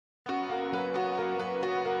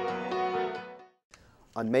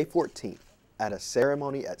On May 14th, at a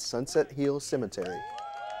ceremony at Sunset Hills Cemetery,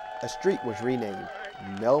 a street was renamed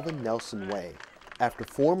Melvin Nelson Way after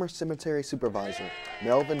former cemetery supervisor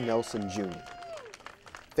Melvin Nelson Jr.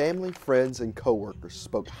 Family, friends, and co-workers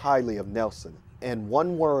spoke highly of Nelson, and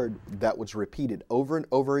one word that was repeated over and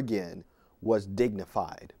over again was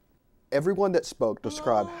dignified. Everyone that spoke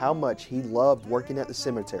described how much he loved working at the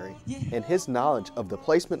cemetery and his knowledge of the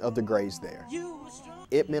placement of the graves there.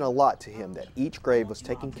 It meant a lot to him that each grave was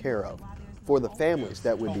taken care of for the families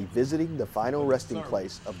that would be visiting the final resting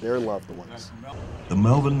place of their loved ones. The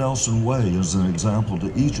Melvin Nelson Way is an example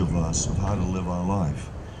to each of us of how to live our life.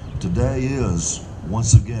 Today is,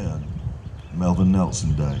 once again, Melvin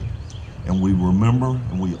Nelson Day, and we remember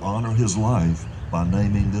and we honor his life by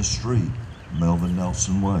naming this street Melvin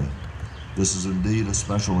Nelson Way. This is indeed a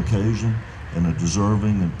special occasion and a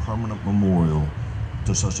deserving and permanent memorial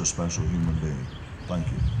to such a special human being. Thank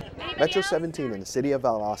you. Metro 17 in the city of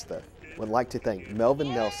Valdosta would like to thank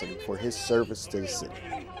Melvin Nelson for his service to the city.